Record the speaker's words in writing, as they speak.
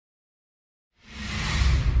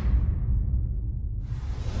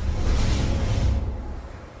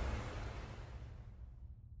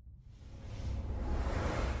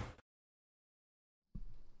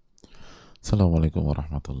Assalamualaikum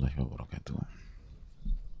warahmatullahi wabarakatuh.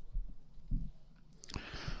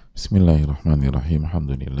 Bismillahirrahmanirrahim.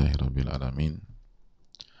 Alhamdulillahirabbil alamin.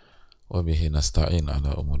 Wa bihi nasta'in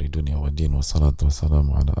ala umuri dunya waddin, wassalatu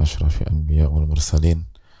wassalamu ala asyrafil anbiya wal mursalin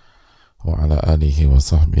wa ala alihi wa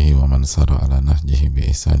sahbihi wa man sara ala nahjihi bi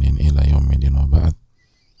ihsanin ila yaumiddin wa ba'd.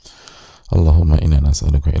 Allahumma inna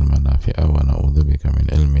nas'aluka ilman nafi'a wa na'udzubika min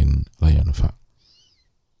ilmin la yanfa'.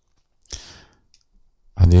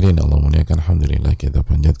 Hadirin Allah muliakan, alhamdulillah kita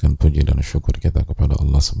panjatkan puji dan syukur kita kepada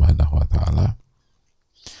Allah Subhanahu wa taala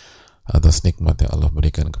atas nikmat yang Allah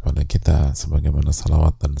berikan kepada kita, sebagaimana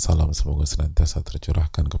salawat dan salam semoga senantiasa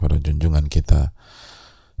tercurahkan kepada junjungan kita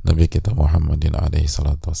Nabi kita Muhammadin alaihi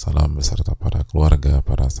salatu wassalam beserta para keluarga,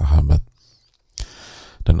 para sahabat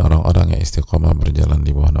dan orang-orang yang istiqomah berjalan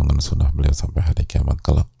di bawah naungan sunnah beliau sampai hari kiamat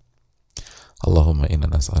kelak. Allahumma inna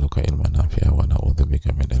nas'aluka ilman nafi'a wa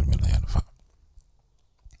na'udzubika min ilmin la yanfa'.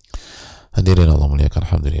 Hadirin Allah muliakan,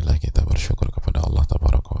 alhamdulillah kita bersyukur kepada Allah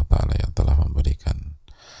tabaraka wa ta'ala yang telah memberikan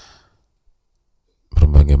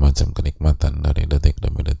berbagai macam kenikmatan dari detik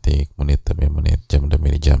demi detik, menit demi menit, jam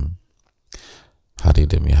demi jam, hari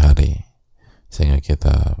demi hari, sehingga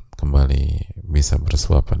kita kembali bisa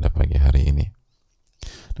bersua pada pagi hari ini.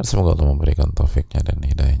 Dan semoga Allah memberikan taufiknya dan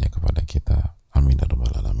hidayahnya kepada kita. Amin ya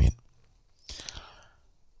rabbal alamin.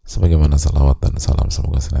 Sebagaimana salawat dan salam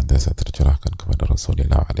semoga senantiasa tercurahkan kepada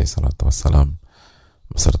Rasulullah SAW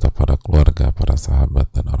beserta para keluarga, para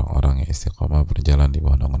sahabat dan orang-orang yang istiqomah berjalan di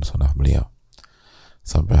bawah naungan sunnah beliau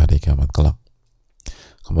sampai hari kiamat kelak.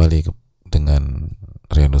 Kembali dengan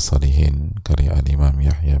Riyaadhush Shaalihiin karya Imam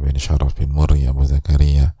Yahya bin Sharaf bin Murri Abu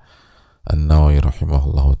Zakaria An-Nawawi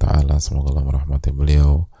rahimahullahu ta'ala. Semoga Allah merahmati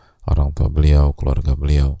beliau, orang tua beliau, keluarga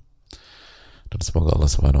beliau, dan semoga Allah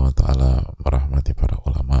Subhanahu wa taala merahmati para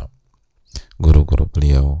ulama, guru-guru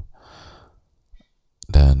beliau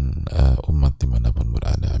dan umat dimanapun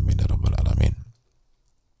berada. Amin ya rabbal alamin.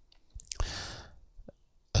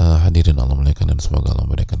 Hadirin Allah muliakan, dan semoga Allah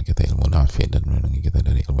memberikan kita ilmu nafi dan melindungi kita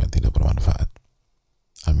dari ilmu yang tidak bermanfaat.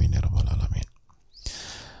 Amin ya rabbal alamin.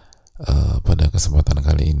 Pada kesempatan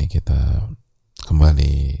kali ini kita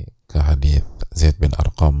kembali ke hadits Zaid bin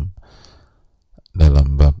Arqam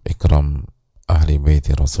dalam bab ikram ahli bait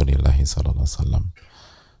Rasulullah sallallahu alaihi wasallam,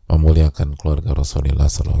 memuliakan keluarga Rasulullah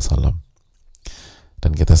sallallahu alaihi wasallam.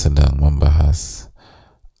 Dan kita sedang membahas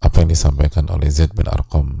apa yang disampaikan oleh Zaid bin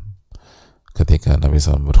Arqam ketika Nabi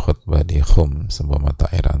SAW berkhutbah di Khum, sebuah mata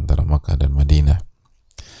air antara Makkah dan Madinah.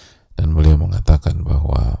 Dan beliau mengatakan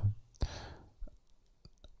bahwa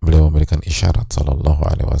beliau memberikan isyarat sallallahu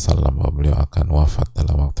alaihi wasallam bahwa beliau akan wafat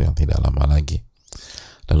dalam waktu yang tidak lama lagi.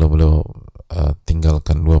 Lalu beliau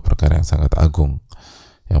tinggalkan dua perkara yang sangat agung.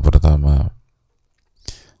 Yang pertama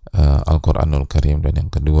Al-Quranul Karim, dan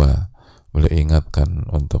yang kedua beliau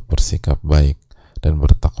ingatkan untuk bersikap baik dan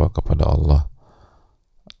bertakwa kepada Allah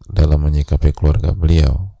dalam menyikapi keluarga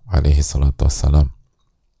beliau alaihi salatu wassalam.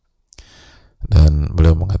 Dan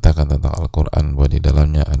beliau mengatakan tentang Al-Quran bahwa di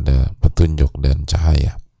dalamnya ada petunjuk dan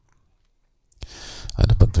cahaya,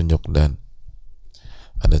 ada petunjuk dan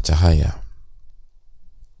ada cahaya.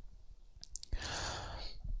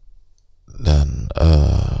 Dan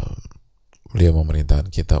beliau memerintahkan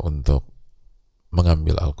kita untuk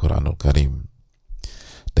mengambil Al-Quranul Karim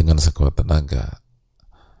dengan sekuat tenaga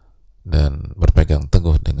dan berpegang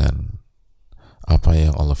teguh dengan apa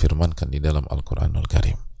yang Allah firmankan di dalam Al-Quranul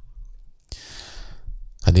Karim.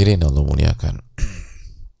 Hadirin Allah muliakan,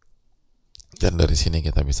 dan dari sini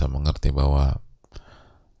kita bisa mengerti bahwa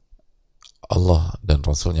Allah dan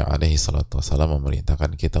Rasulnya alaihi salatu wassalam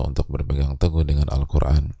memerintahkan kita untuk berpegang teguh dengan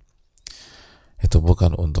Al-Quran. Itu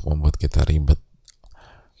bukan untuk membuat kita ribet,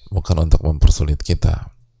 bukan untuk mempersulit kita,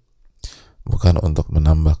 bukan untuk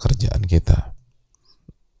menambah kerjaan kita,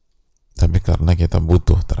 tapi karena kita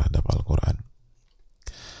butuh terhadap Al-Quran.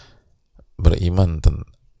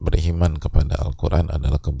 Beriman kepada Al-Quran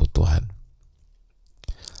adalah kebutuhan.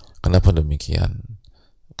 Kenapa demikian?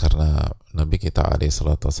 Karena Nabi kita alaihi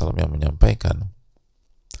salatu wassalam yang menyampaikan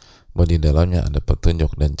bahwa di dalamnya ada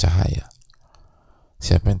petunjuk dan cahaya.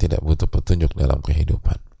 Siapa yang tidak butuh petunjuk dalam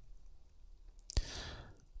kehidupan?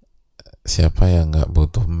 Siapa yang nggak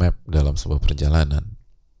butuh map dalam sebuah perjalanan?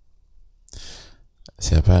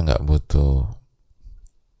 Siapa yang nggak butuh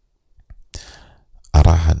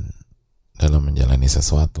arahan dalam menjalani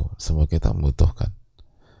sesuatu? Semua kita membutuhkan.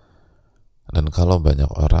 Dan kalau banyak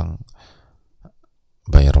orang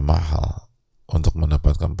bayar mahal untuk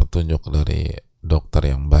mendapatkan petunjuk dari dokter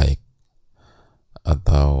yang baik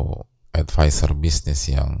atau advisor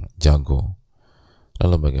bisnis yang jago,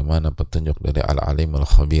 lalu bagaimana petunjuk dari al-alim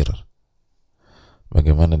al-khabir?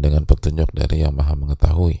 Bagaimana dengan petunjuk dari yang maha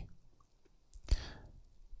mengetahui?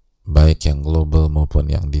 baik yang global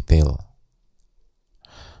maupun yang detail.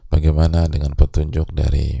 Bagaimana dengan petunjuk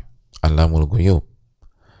dari Alamul Ghuyub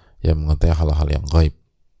yang mengetahui hal-hal yang gaib,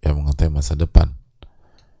 yang mengetahui masa depan,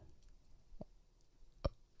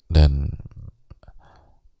 dan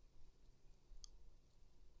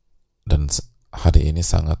hari ini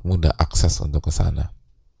sangat mudah akses untuk ke sana.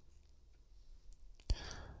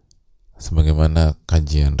 Sebagaimana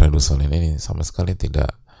kajian Riyaadhush Shaalihiin ini sama sekali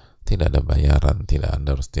tidak ada bayaran,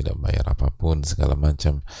 Anda harus tidak bayar apapun segala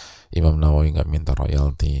macam. Imam Nawawi nggak minta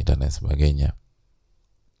royalti dan lain sebagainya.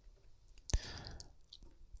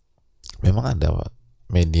 Memang ada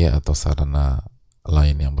media atau sarana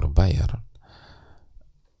lain yang berbayar,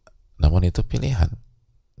 namun itu pilihan.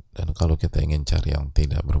 Dan kalau kita ingin cari yang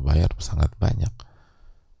tidak berbayar, sangat banyak.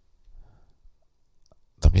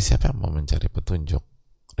 Tapi siapa yang mau mencari petunjuk?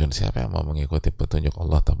 Dan siapa yang mau mengikuti petunjuk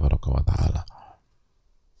Allah Tabaraka wa Ta'ala?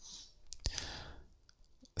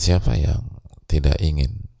 Siapa yang tidak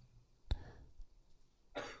ingin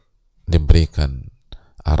diberikan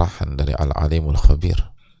arahan dari Al-Alimul Khabir,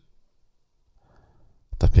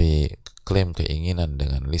 tapi klaim keinginan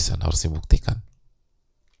dengan lisan harus dibuktikan?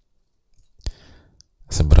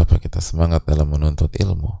 Seberapa kita semangat dalam menuntut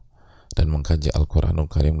ilmu dan mengkaji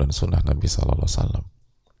Al-Quranul Karim dan Sunnah Nabi Sallallahu Alaihi Wasallam.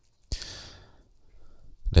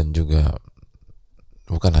 Dan juga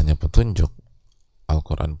bukan hanya petunjuk,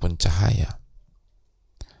 Al-Quran pun cahaya.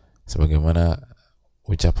 Sebagaimana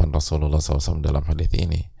ucapan Rasulullah SAW dalam hadis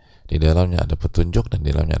ini, di dalamnya ada petunjuk dan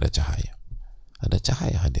di dalamnya ada cahaya. Ada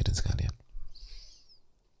cahaya, hadirin sekalian.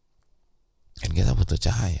 Dan kita butuh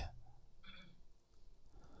cahaya.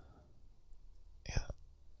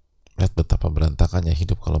 Lihat betapa berantakannya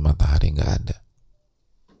hidup kalau matahari nggak ada.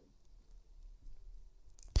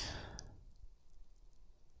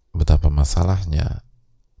 Betapa masalahnya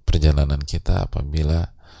perjalanan kita apabila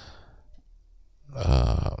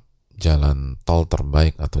jalan tol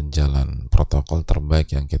terbaik atau jalan protokol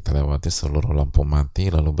terbaik yang kita lewati seluruh lampu mati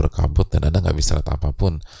lalu berkabut dan Anda nggak bisa lihat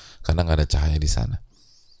apapun karena nggak ada cahaya di sana.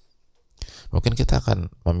 Mungkin kita akan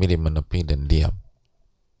memilih menepi dan diam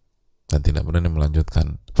dan tidak berani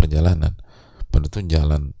melanjutkan perjalanan. Padahal itu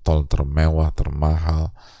jalan tol termewah,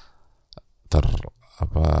 termahal,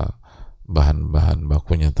 bahan-bahan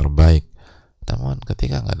bakunya terbaik. Namun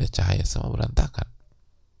ketika nggak ada cahaya, semua berantakan.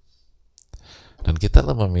 Dan kita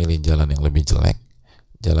lah memilih jalan yang lebih jelek,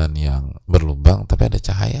 jalan yang berlubang tapi ada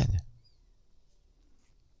cahayanya.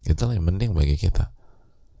 Itulah yang mending bagi kita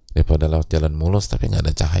daripada lewat jalan mulus tapi nggak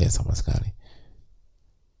ada cahaya sama sekali.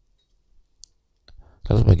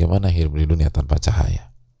 Lalu bagaimana hidup di dunia tanpa cahaya?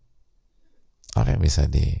 Apa yang bisa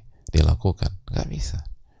dilakukan? Nggak bisa.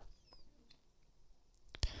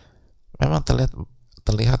 Memang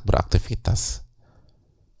terlihat beraktivitas,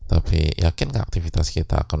 tapi yakin nggak aktivitas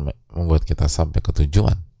kita akan membuat kita sampai ke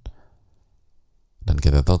tujuan? Dan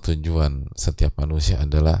kita tahu tujuan setiap manusia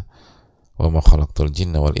adalah wa ma khalaqtul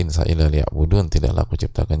jinna wal insa illa liya'budun, tidaklah aku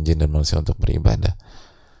ciptakan jin dan manusia untuk beribadah.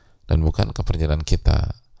 Dan bukan perjalanan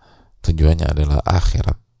kita tujuannya adalah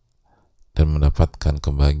akhirat dan mendapatkan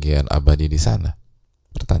kebahagiaan abadi di sana?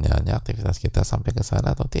 Pertanyaannya, aktivitas kita sampai ke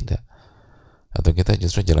sana atau tidak? Atau kita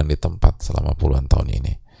justru jalan di tempat selama puluhan tahun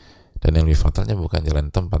ini? Dan yang lebih fatalnya bukan jalan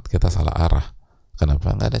di tempat, kita salah arah.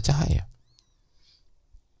 Kenapa? Nggak ada cahaya.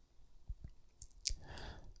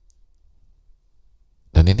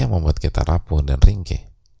 Dan ini yang membuat kita rapuh dan ringkih.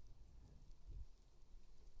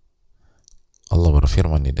 Allah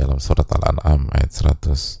berfirman di dalam surat Al-An'am ayat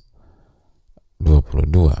 122.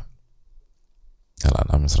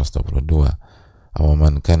 Al-An'am 122.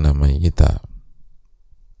 Awaman kana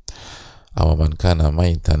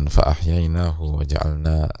maitan fa ahyainahu wa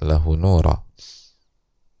ja'alna lahu nura.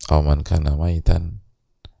 Awaman kana maitan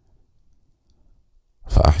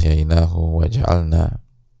fa ahyainahu wa ja'alna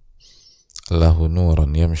lahu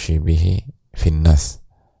nuran yamshi bihi fin nas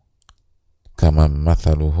kama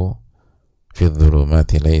mathaluhu fi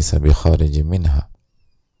dhulumati laysa bi kharijin minha.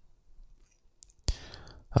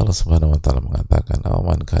 Allah Subhanahu wa ta'ala mengatakan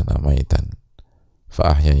awaman kana maitan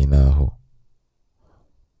fa ahyainahu,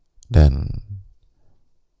 dan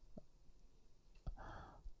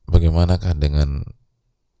bagaimanakah dengan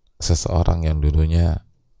seseorang yang dulunya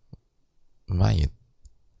mayit,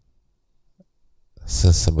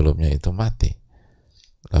 sebelumnya itu mati,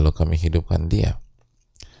 lalu kami hidupkan dia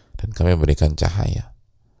dan kami berikan cahaya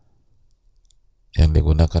yang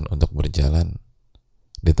digunakan untuk berjalan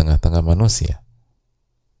di tengah-tengah manusia.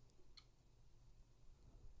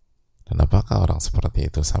 Dan apakah orang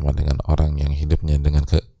seperti itu sama dengan orang yang hidupnya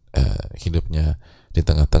hidupnya di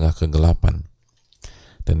tengah-tengah kegelapan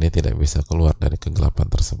dan dia tidak bisa keluar dari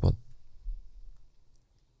kegelapan tersebut?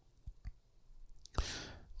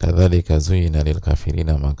 Kadzalika zuyyina lil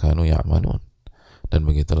kafirina ma kanu ya'malun. Dan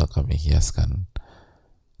begitulah kami hiaskan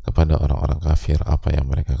kepada orang-orang kafir apa yang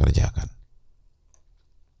mereka kerjakan.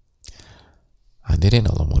 Hadirin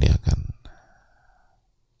Allah muliakan.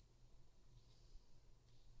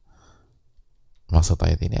 Maksud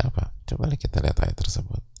ayat ini apa? Coba kita lihat ayat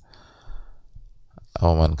tersebut.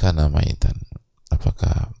 Awaman kana maitan.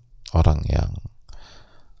 Apakah orang yang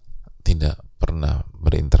tidak pernah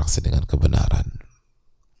berinteraksi dengan kebenaran,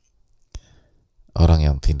 orang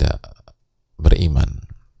yang tidak beriman,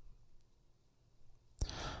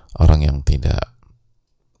 orang yang tidak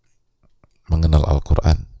mengenal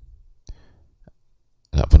Al-Quran,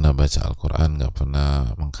 nggak pernah baca Al-Quran, nggak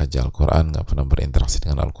pernah mengkaji Al-Quran, nggak pernah berinteraksi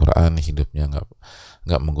dengan Al-Quran, hidupnya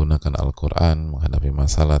nggak menggunakan Al-Quran, menghadapi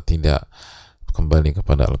masalah tidak kembali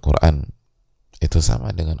kepada Al-Quran, itu sama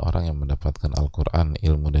dengan orang yang mendapatkan Al-Quran,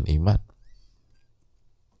 ilmu dan iman.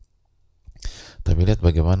 Tapi lihat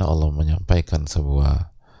bagaimana Allah menyampaikan sebuah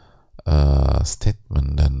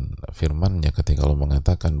statement dan firman-Nya ketika Allah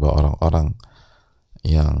mengatakan bahwa orang-orang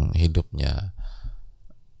yang hidupnya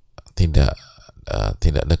tidak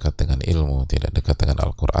dekat dengan ilmu, tidak dekat dengan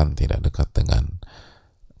Al-Quran, tidak dekat dengan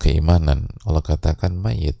keimanan, Allah katakan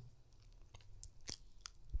mayit,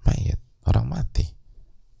 orang mati,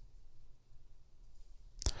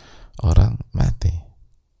 orang mati.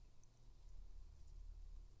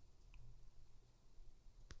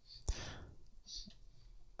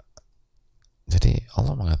 Jadi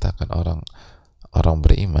Allah mengatakan orang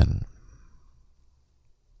beriman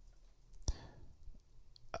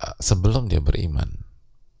sebelum dia beriman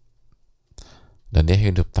dan dia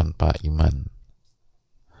hidup tanpa iman,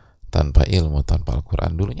 tanpa ilmu, tanpa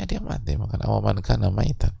Al-Quran, dulunya dia mati. Maka awaman kana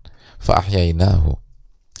maitan fa ahyainahu,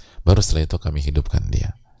 baru setelah itu kami hidupkan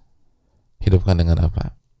dia. Hidupkan dengan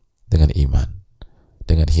apa? Dengan iman,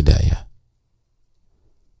 dengan hidayah,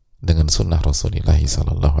 dengan sunnah Rasulullah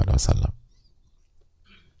sallallahu alaihi wasallam.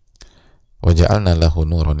 Waja'alna lahu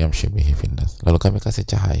nuran yamshi bihi finnas. Lalu kami kasih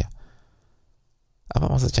cahaya. Apa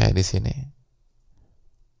maksud cahaya di sini?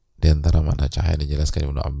 Di antara mana cahaya dijelaskan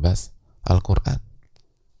Ibnu Abbas? Al-Quran.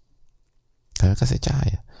 Kami kasih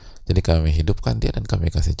cahaya. Jadi kami hidupkan dia dan kami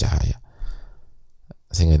kasih cahaya,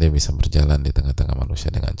 sehingga dia bisa berjalan di tengah-tengah manusia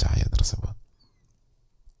dengan cahaya tersebut.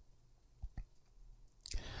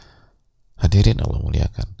 Hadirin Allah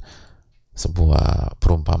muliakan. Sebuah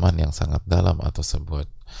perumpamaan yang sangat dalam atau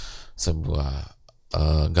sebuah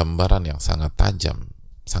gambaran yang sangat tajam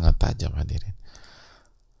hadirin.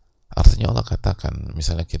 Artinya Allah katakan,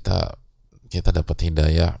 misalnya kita dapat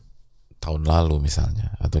hidayah tahun lalu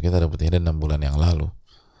misalnya, atau kita dapat hidayah 6 bulan yang lalu,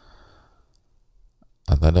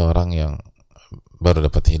 atau ada orang yang baru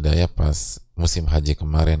dapat hidayah pas musim haji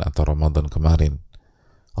kemarin atau Ramadan kemarin.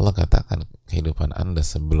 Allah katakan kehidupan Anda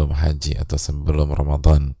sebelum haji atau sebelum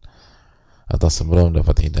Ramadan atau sebelum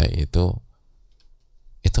dapat hidayah itu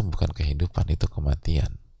bukan kehidupan, itu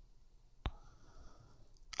kematian.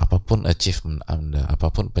 Apapun achievement Anda,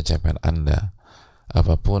 apapun pencapaian Anda,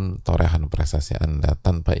 apapun torehan prestasi Anda,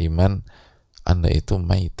 tanpa iman Anda itu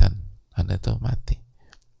maitan, Anda itu mati.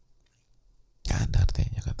 Gak ada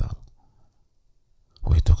artinya, kata Allah.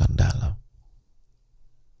 Oh, itu kan dalam.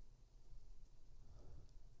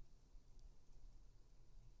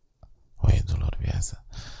 Oh, itu luar biasa.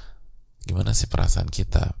 Gimana sih perasaan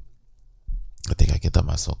kita ketika kita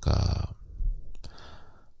masuk ke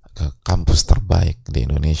kampus terbaik di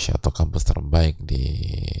Indonesia, atau kampus terbaik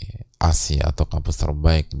di Asia, atau kampus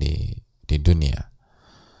terbaik di dunia,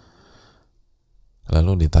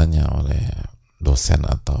 lalu ditanya oleh dosen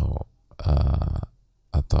atau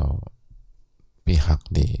pihak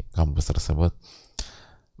di kampus tersebut,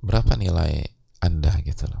 berapa nilai Anda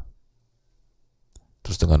gitu loh.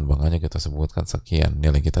 Terus dengan bangganya kita sebutkan sekian,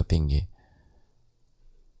 nilai kita tinggi.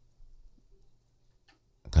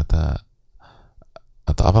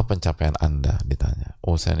 Atau apa pencapaian Anda, ditanya.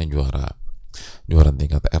 Oh, saya ini juara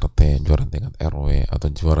tingkat RT, juara tingkat RW, atau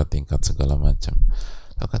juara tingkat segala macam.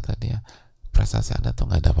 Lalu kata dia, prestasi Anda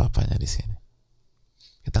tuh nggak ada apa-apanya di sini.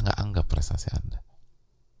 Kita nggak anggap prestasi Anda,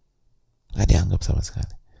 nggak dianggap sama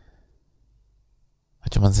sekali.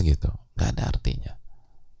 Cuman segitu, nggak ada artinya.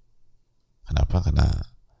 Kenapa? Karena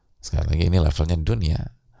sekali lagi ini levelnya dunia,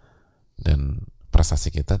 dan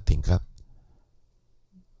prestasi kita tingkat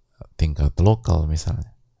lokal misalnya.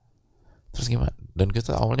 Terus gimana? Dan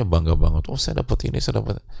kita awalnya bangga banget, oh saya dapat ini, saya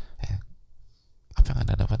dapat. Apa yang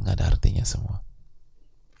Anda dapat nggak ada artinya semua.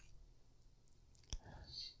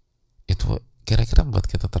 Itu kira-kira membuat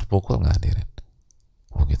kita terpukul nggak, hadirin?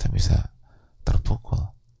 Oh, kita bisa terpukul.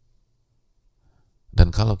 Dan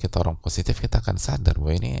kalau kita orang positif, kita akan sadar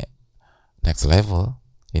bahwa ini next level,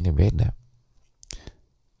 ini beda.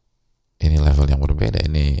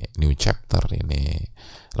 new chapter, ini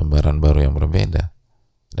lembaran baru yang berbeda.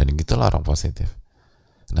 Dan gitulah orang positif.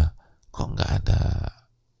 Nah, kok nggak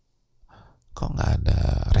ada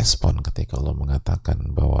respon ketika Allah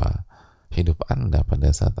mengatakan bahwa hidup Anda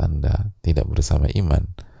pada saat Anda tidak bersama iman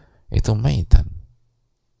itu maitan,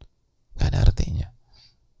 nggak ada artinya,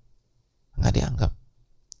 nggak dianggap,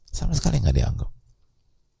 sama sekali nggak dianggap.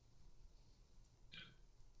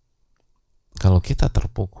 Kalau kita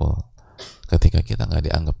terpukul ketika kita nggak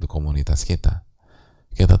dianggap di komunitas kita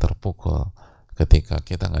terpukul ketika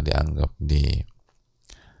kita nggak dianggap di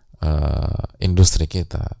industri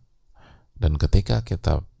kita, dan ketika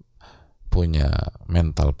kita punya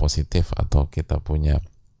mental positif atau kita punya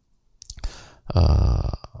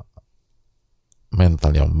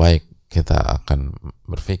mental yang baik, kita akan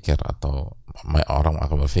berpikir, atau orang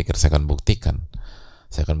akan berpikir, saya akan buktikan,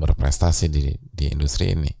 saya akan berprestasi di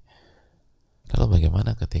industri ini. Lalu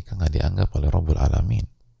bagaimana ketika nggak dianggap oleh Rabbul Alamin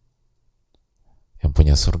yang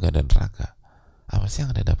punya surga dan neraka? Apa sih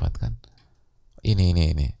yang Anda dapatkan? Ini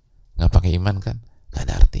nggak pakai iman kan? Nggak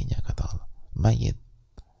ada artinya, kata Allah. Mayit,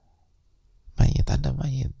 Anda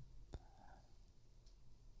mayit.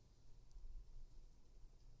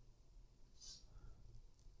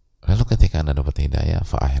 Lalu ketika Anda dapat hidayah,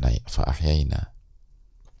 fa'ahyayna,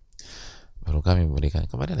 baru kami berikan,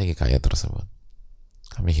 kembali lagi ke ayat tersebut,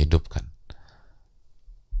 kami hidupkan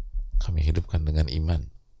dengan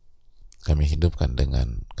iman, kami hidupkan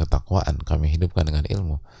dengan ketakwaan, kami hidupkan dengan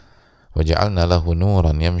ilmu. Waja'alna lahu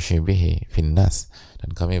nuran yamshi bihi finnas,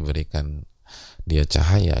 dan kami berikan dia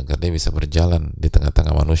cahaya agar dia bisa berjalan di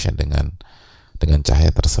tengah-tengah manusia dengan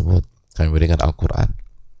cahaya tersebut. Kami berikan Al-Quran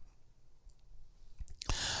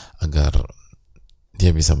agar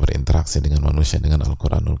dia bisa berinteraksi dengan manusia dengan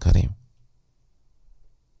Al-Quranul Karim.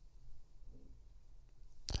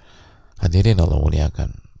 Hadirin Allah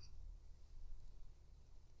muliakan,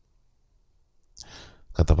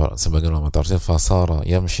 kata sebagian ulama tafsir, fasara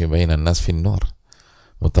yamshi bainan nas fin nur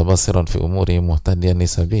mutabassiran fi umuri muhtadiyan li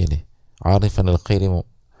sabili arifan al-khairi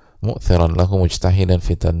mu'thiran lahu mujtahidan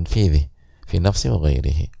fi tanfidhi fi nafsi wa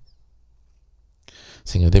ghairihi,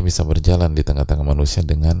 sehingga dia bisa berjalan di tengah-tengah manusia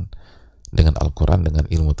dengan Al-Quran, dengan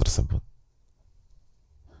ilmu tersebut.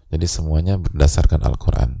 Jadi semuanya berdasarkan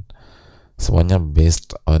Al-Quran, semuanya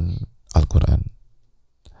based on Al-Quran.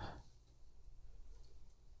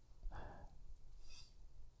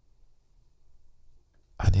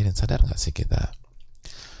 Hadirin, sadar nggak sih kita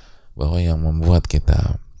bahwa yang membuat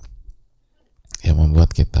kita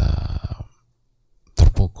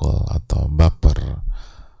terpukul atau baper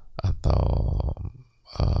atau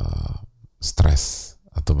stres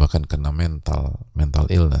atau bahkan kena mental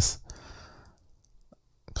illness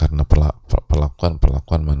karena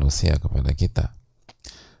perlakuan manusia kepada kita,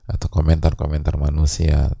 atau komentar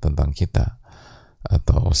manusia tentang kita,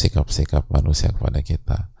 atau sikap-sikap manusia kepada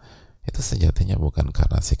kita, itu sejatinya bukan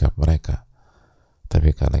karena sikap mereka,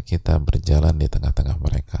 tapi karena kita berjalan di tengah-tengah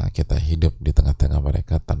mereka, kita hidup di tengah-tengah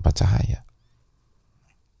mereka tanpa cahaya,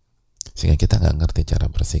 sehingga kita nggak ngerti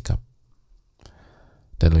cara bersikap.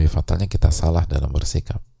 Dan lebih fatalnya, kita salah dalam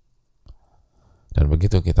bersikap. Dan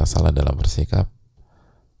begitu kita salah dalam bersikap,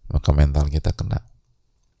 maka mental kita kena,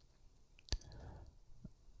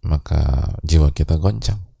 maka jiwa kita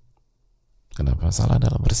goncang. Kenapa? Salah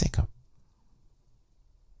dalam bersikap.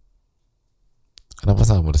 Kenapa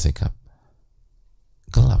salah bersikap?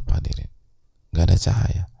 Gelap, hadirin, nggak ada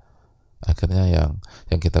cahaya. Akhirnya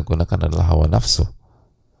yang kita gunakan adalah hawa nafsu,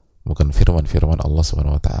 bukan firman Allah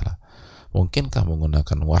Subhanahu wa Ta'ala. Mungkinkah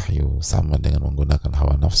menggunakan wahyu sama dengan menggunakan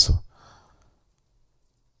hawa nafsu?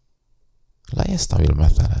 La yastawil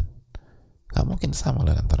mathalan. Gak mungkin sama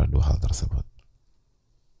lah antara dua hal tersebut.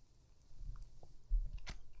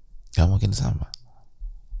 Gak mungkin sama.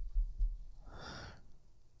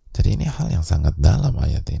 Jadi ini hal yang sangat dalam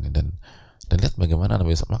ayat ini, dan lihat bagaimana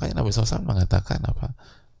makanya Nabi SAW mengatakan apa?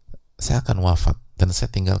 Saya akan wafat dan saya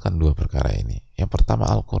tinggalkan dua perkara ini. Yang pertama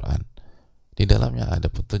Al-Quran, di dalamnya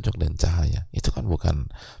ada petunjuk dan cahaya. Itu kan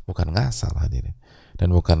bukan ngasal, hadirin,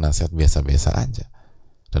 dan bukan nasihat biasa-biasa aja.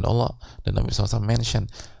 Dan Allah dan Nabi SAW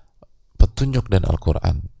mention petunjuk dan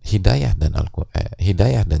Al-Quran, hidayah dan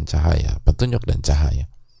cahaya, petunjuk dan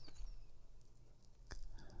cahaya.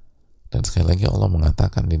 Dan sekali lagi Allah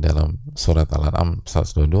mengatakan di dalam surat Al-An'am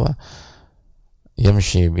 122,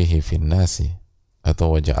 yamshi bihi fin nasi,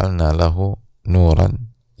 atau waja'alna lahu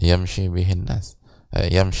nuran yamshi bihi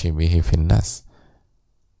fin nas.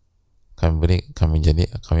 Kami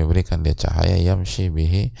berikan dia cahaya, yamshi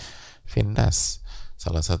bihi fin nas.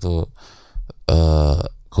 Salah satu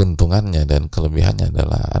keuntungannya dan kelebihannya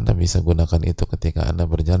adalah Anda bisa gunakan itu ketika Anda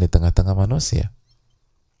berjalan di tengah-tengah manusia.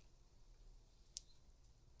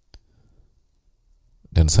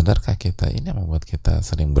 Dan sadarkah kita ini yang membuat kita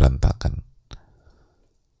sering berantakan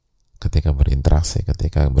ketika berinteraksi,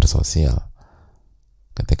 ketika bersosial,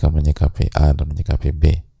 ketika menyikapi A dan menyikapi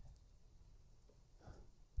B.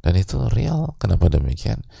 Dan itu real. Kenapa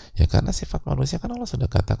demikian? Ya karena sifat manusia kan Allah sudah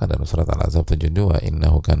katakan dalam surat Al-Ahzab 72,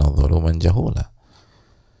 innahu kana dzaluman jahula.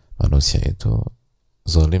 Manusia itu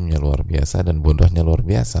zalimnya luar biasa dan bodohnya luar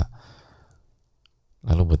biasa.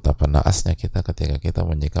 Lalu betapa naasnya kita ketika kita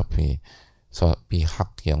menyikapi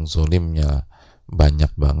pihak yang zalimnya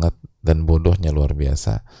banyak banget dan bodohnya luar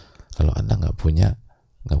biasa, lalu Anda nggak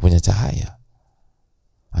punya cahaya,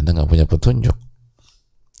 Anda nggak punya petunjuk.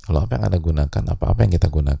 Kalau apa yang Anda gunakan, apa yang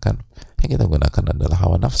kita gunakan, yang kita gunakan adalah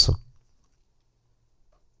hawa nafsu.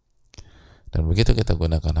 Dan begitu kita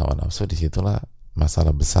gunakan hawa nafsu, disitulah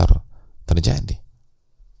masalah besar terjadi.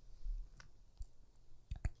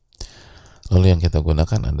 Lalu yang kita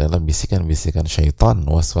gunakan adalah bisikan-bisikan syaitan,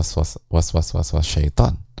 was-was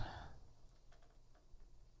syaitan.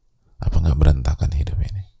 Apa nggak berantakan hidup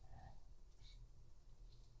ini?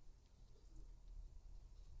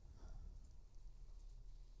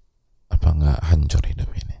 Apa nggak hancur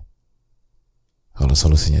hidup ini? Kalau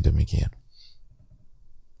solusinya demikian.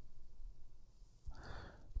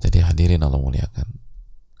 Jadi hadirin Allah muliakan,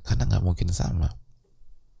 karena nggak mungkin sama.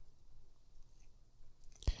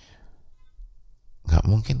 Nggak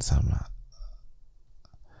mungkin sama.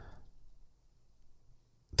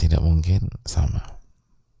 Tidak mungkin sama.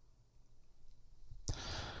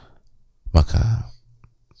 Maka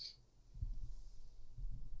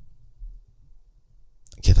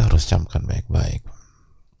kita harus camkan baik-baik.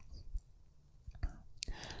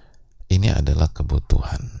 Ini adalah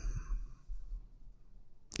kebutuhan.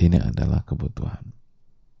 Ini adalah kebutuhan.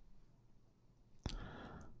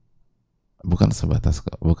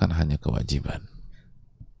 Bukan hanya kewajiban.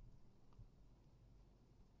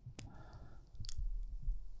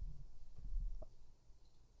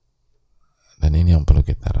 Dan ini yang perlu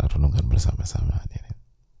kita renungkan bersama-sama.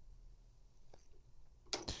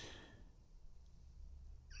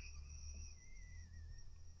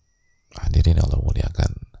 Hadirin Allah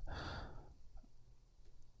muliakan,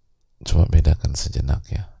 coba bedakan sejenak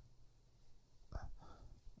ya.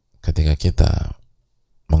 Ketika kita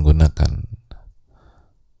menggunakan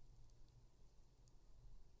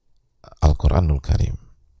Al-Quranul Karim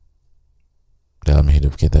dalam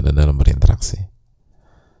hidup kita dan dalam berinteraksi,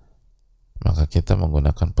 maka kita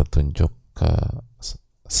menggunakan petunjuk ke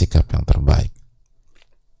sikap yang terbaik.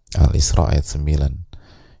 Al-Isra ayat 9,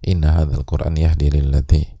 inna hadzal Qur'an yahdi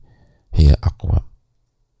lillati hiya aqwam.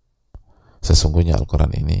 Sesungguhnya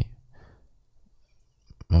Al-Quran ini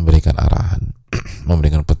memberikan arahan,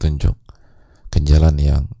 memberikan petunjuk ke jalan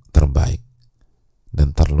yang terbaik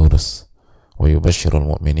dan terlurus. Wa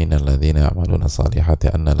yubashshirul mu'minina alladzina ya'maluna shalihati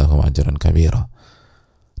anna lahum ajran kabira.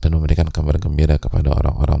 Dan memberikan kabar gembira kepada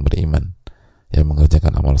orang-orang beriman yang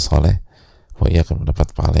mengerjakan amal soleh, bahwa ia akan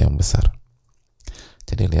mendapat pahala yang besar.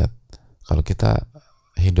 Jadi lihat, kalau kita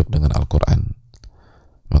hidup dengan Al-Quran,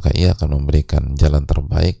 maka ia akan memberikan jalan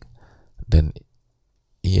terbaik, dan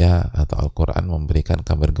ia atau Al-Quran memberikan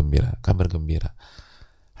kabar gembira. Kabar gembira.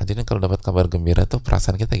 Hadirin, kalau dapat kabar gembira tuh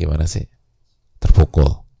perasaan kita gimana sih?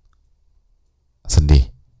 Terpukul, sedih,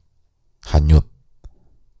 hanyut,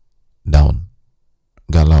 down,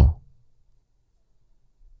 galau.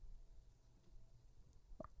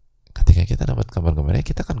 Ketika kita dapat kabar gembira,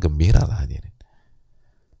 kita kan gembira lah hadirin.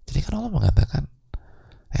 Jadi kan Allah mengatakan,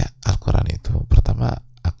 Al-Quran itu pertama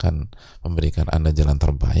akan memberikan Anda jalan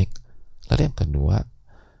terbaik. Lalu yang kedua,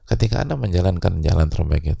 ketika Anda menjalankan jalan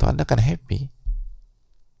terbaik itu, Anda akan happy,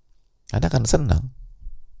 Anda akan senang,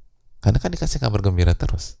 karena kan dikasih kabar gembira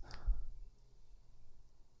terus.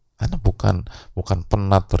 Anda bukan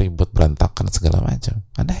penat, ribut, berantakan segala macam.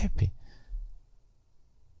 Anda happy.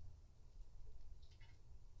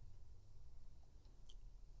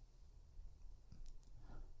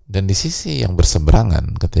 Dan di sisi yang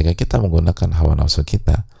berseberangan, ketika kita menggunakan hawa nafsu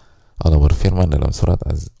kita, Allah berfirman dalam surat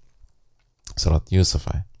Yusuf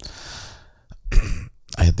ayat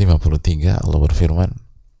 53, Allah berfirman,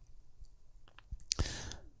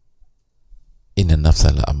 inna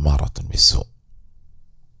nafsa la ammaratun bisu,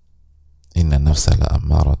 inna nafsa la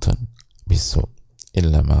ammaratun bisu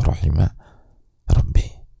illa ma rahima rabbi.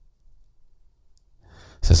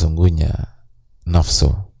 Sesungguhnya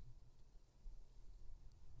nafsu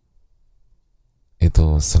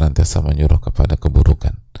itu senantiasa menyuruh kepada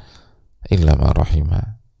keburukan, illa ma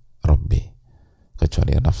rahima rabbi,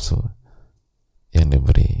 kecuali nafsu yang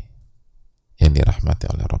dirahmati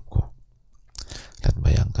oleh Rabbku. Dan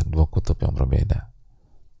bayangkan dua kutub yang berbeda.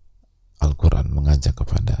 Al-Quran mengajak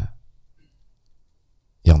kepada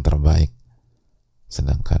yang terbaik,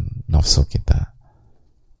 sedangkan nafsu kita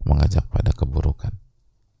mengajak pada keburukan.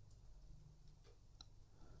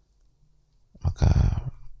 Maka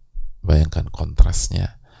bayangkan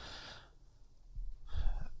kontrasnya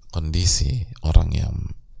kondisi orang yang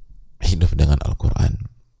hidup dengan Al-Quran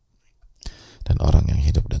dan orang yang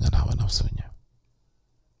hidup dengan hawa nafsunya.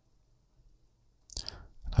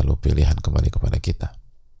 Lalu pilihan kembali kepada kita.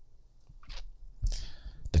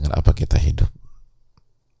 Dengan apa kita hidup,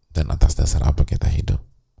 dan atas dasar apa kita hidup,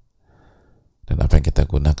 dan apa yang kita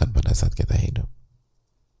gunakan pada saat kita hidup.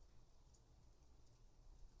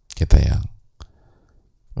 Kita yang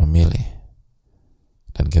memilih,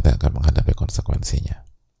 dan kita akan menghadapi konsekuensinya.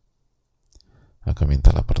 Maka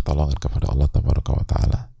mintalah pertolongan kepada Allah Tabaraka wa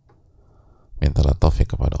Ta'ala, mintalah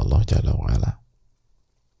taufik kepada Allah Jalla wa Ala,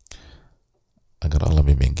 agar Allah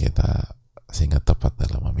bimbing kita sehingga tepat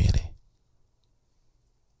dalam memilih.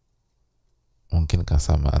 Mungkinkah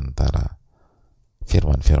sama antara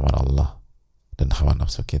firman-firman Allah dan hawa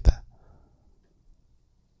nafsu kita?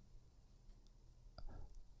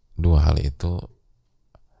 Dua hal itu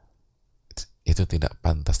tidak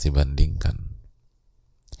pantas dibandingkan.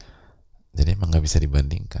 Jadi emang gak bisa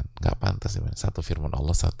dibandingkan, gak pantas dibandingkan. Satu firman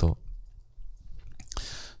Allah, satu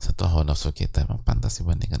hawa nafsu kita. Emang pantas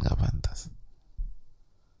dibandingkan? Gak pantas.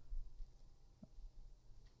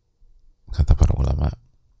 Kata para ulama,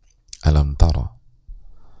 alam tara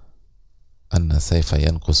anna sayfa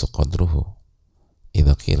yanqusu qadruhu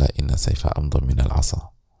idza qila inna sayfa amdu minal asa.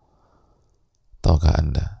 Tahukah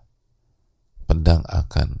Anda pedang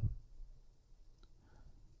akan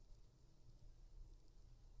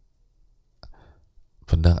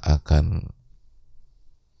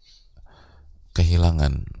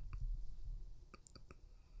kehilangan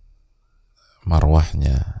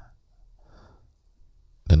marwahnya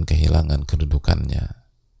dan kehilangan kedudukannya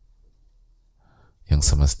yang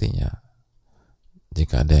semestinya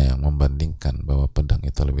jika ada yang membandingkan bahwa pedang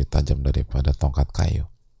itu lebih tajam daripada tongkat kayu.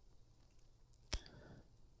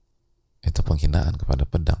 Itu penghinaan kepada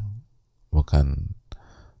pedang, bukan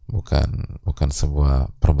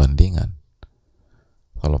sebuah perbandingan.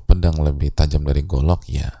 Kalau pedang lebih tajam dari golok,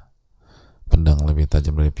 ya. Pedang lebih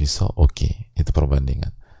tajam dari pisau, oke, itu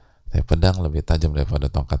perbandingan. Tapi pedang lebih tajam daripada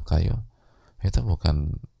tongkat kayu, itu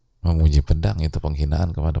bukan memuji pedang, itu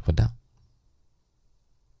penghinaan kepada pedang.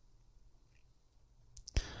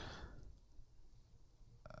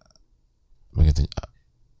 Begitu,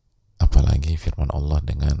 apalagi firman Allah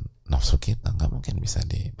dengan nafsu kita, nggak mungkin bisa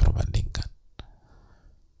diperbandingkan.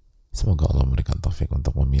 Semoga Allah memberikan taufik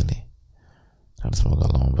untuk memilih, dan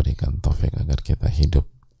semoga Allah memberikan taufik agar kita hidup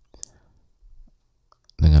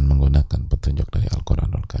dengan menggunakan petunjuk dari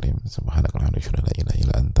Al-Quranul Karim. Subhanakallahumma wa bihamdika, la ilaha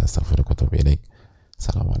illa anta, astaghfiruka wa atubu ilaik.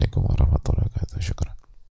 Assalamualaikum warahmatullahi wabarakatuh. Syukran.